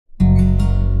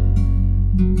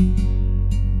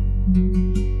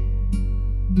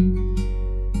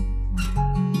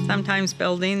Sometimes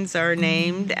buildings are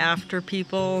named after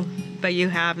people, but you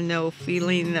have no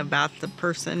feeling about the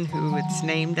person who it's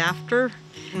named after.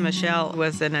 Michelle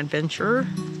was an adventurer,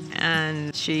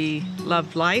 and she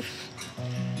loved life,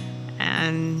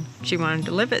 and she wanted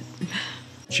to live it.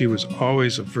 She was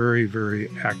always a very, very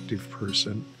active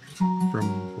person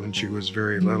from when she was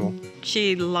very little.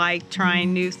 She liked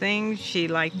trying new things. She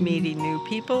liked meeting new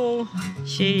people.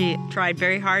 She tried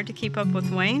very hard to keep up with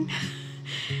Wayne.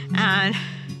 And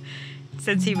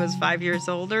since he was 5 years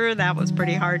older, that was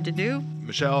pretty hard to do.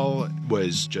 Michelle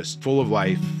was just full of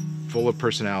life, full of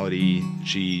personality.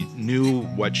 She knew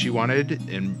what she wanted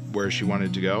and where she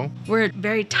wanted to go. We're a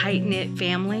very tight-knit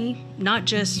family, not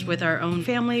just with our own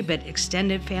family, but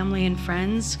extended family and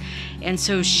friends. And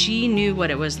so she knew what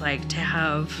it was like to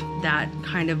have that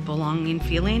kind of belonging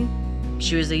feeling.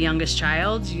 She was the youngest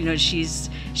child. You know, she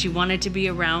wanted to be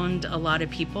around a lot of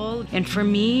people. And for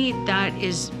me, that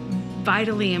is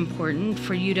vitally important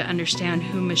for you to understand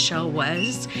who Michelle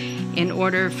was in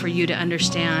order for you to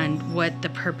understand what the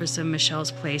purpose of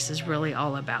Michelle's Place is really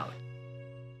all about.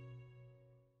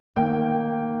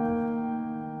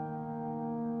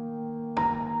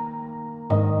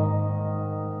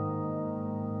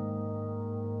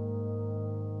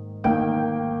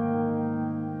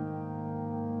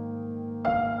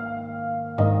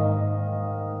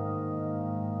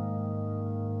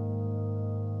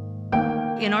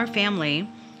 In our family,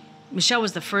 Michelle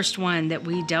was the first one that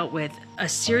we dealt with a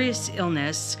serious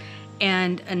illness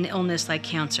and an illness like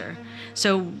cancer.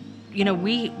 So, you know,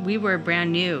 we were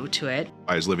brand new to it.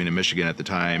 I was living in Michigan at the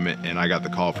time, and I got the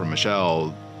call from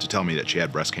Michelle to tell me that she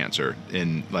had breast cancer.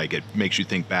 And like, it makes you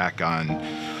think back on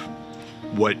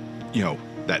what, you know,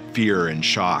 that fear and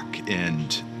shock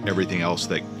and everything else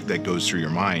that goes through your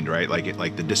mind, right?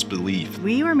 Like the disbelief.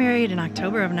 We were married in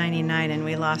October of '99 and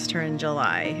we lost her in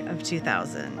July of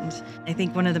 2000. I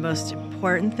think one of the most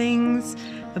important things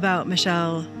about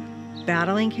Michelle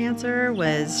battling cancer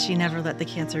was she never let the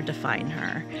cancer define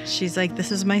her. She's like,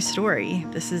 this is my story,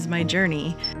 this is my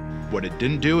journey. What it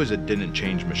didn't do is it didn't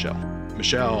change Michelle.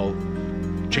 Michelle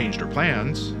changed her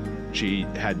plans. She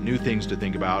had new things to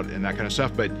think about and that kind of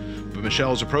stuff, but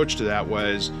Michelle's approach to that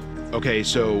was, okay,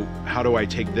 so how do I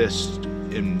take this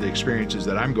in the experiences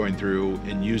that I'm going through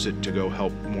and use it to go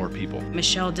help more people?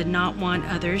 Michelle did not want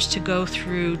others to go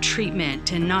through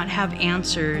treatment and not have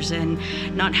answers and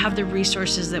not have the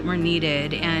resources that were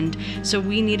needed. And so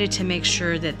we needed to make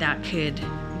sure that that could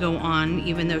go on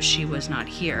even though she was not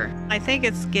here. I think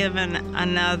it's given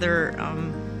another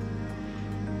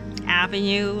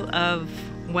avenue of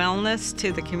wellness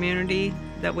to the community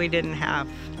that we didn't have.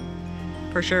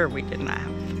 For sure we didn't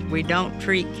have. We don't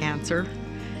treat cancer,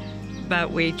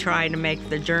 but we try to make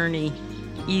the journey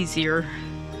easier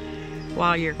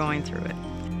while you're going through it.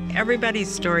 Everybody's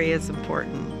story is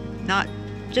important, not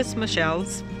just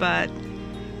Michelle's, but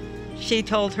she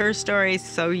told her story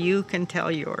so you can tell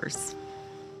yours.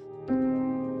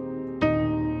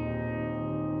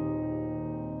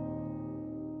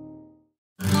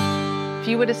 If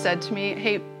you would have said to me,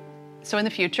 hey, so in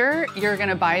the future, you're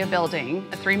gonna buy a building,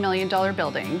 a $3 million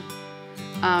building,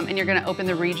 and you're gonna open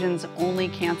the region's only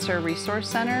cancer resource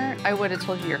center, I would have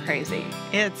told you you're crazy.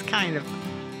 It's kind of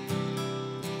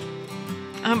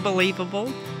unbelievable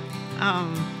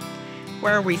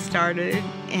where we started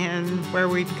and where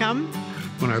we've come.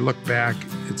 When I look back,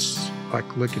 it's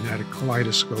like looking at a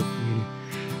kaleidoscope. I mean,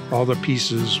 all the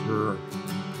pieces were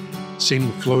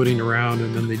seen floating around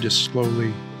and then they just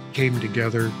slowly came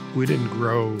together. We didn't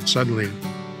grow suddenly,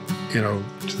 you know,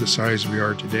 to the size we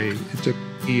are today. It took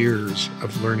years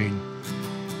of learning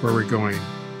where we're going.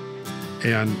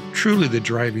 And truly the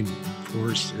driving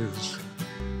force is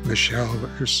Michelle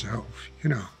herself, you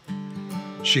know.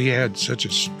 She had such a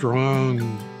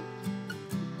strong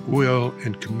will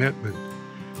and commitment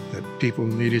that people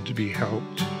needed to be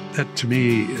helped. That to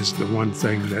me is the one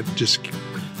thing that just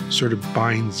sort of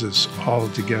binds us all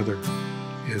together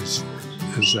is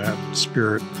that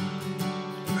spirit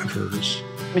of hers.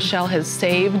 Michelle has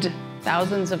saved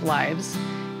thousands of lives,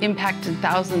 impacted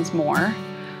thousands more.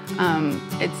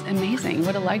 It's amazing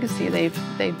what a legacy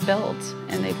they've built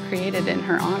and they've created in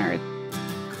her honor.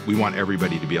 We want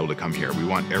everybody to be able to come here. We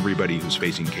want everybody who's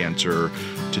facing cancer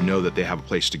to know that they have a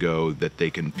place to go, that they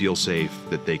can feel safe,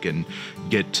 that they can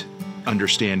get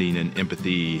understanding and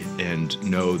empathy and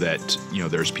know that, you know,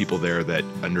 there's people there that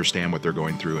understand what they're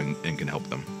going through and can help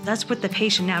them. That's what the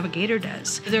patient navigator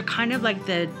does. They're kind of like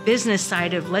the business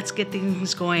side of let's get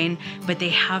things going, but they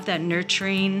have that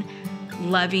nurturing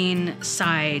loving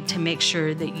side to make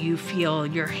sure that you feel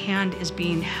your hand is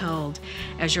being held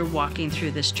as you're walking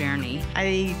through this journey.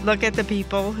 I look at the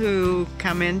people who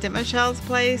come into Michelle's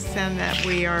place and that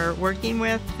we are working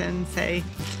with and say,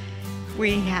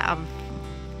 we have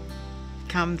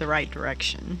come the right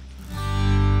direction.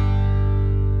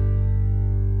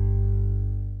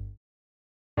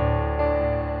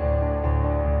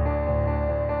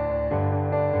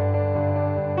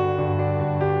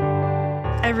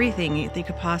 Everything they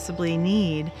could possibly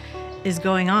need is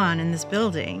going on in this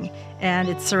building, and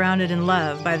it's surrounded in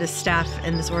love by the staff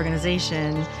and this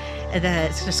organization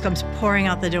that just comes pouring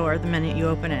out the door the minute you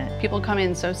open it. People come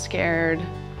in so scared,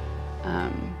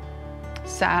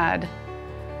 sad,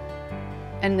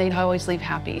 and they always leave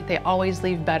happy. They always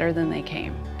leave better than they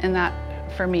came, and that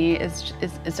for me is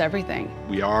everything.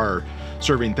 We are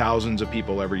serving thousands of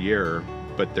people every year,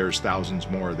 but there's thousands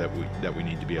more that we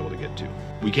need to be able to get to.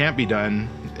 We can't be done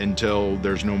until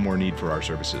there's no more need for our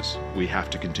services. We have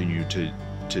to continue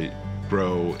to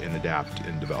grow and adapt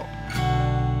and develop.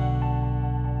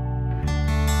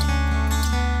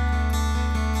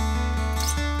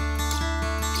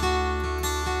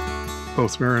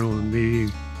 Both Meryl and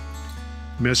me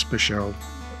miss Michelle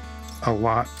a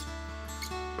lot,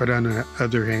 but on the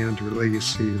other hand, her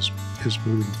legacy is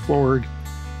moving forward.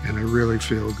 And I really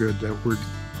feel good that we're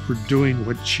doing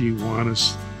what she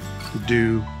wants us to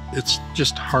do. It's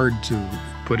just hard to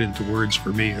put into words for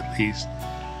me, at least.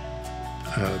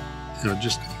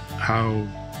 Just how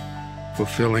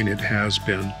fulfilling it has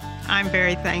been. I'm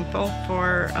very thankful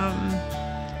for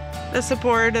the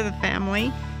support of the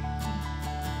family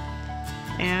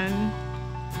and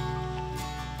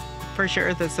for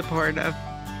sure the support of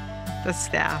the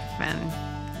staff and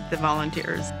the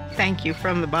volunteers. Thank you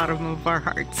from the bottom of our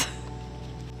hearts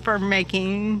for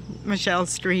making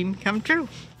Michelle's dream come true.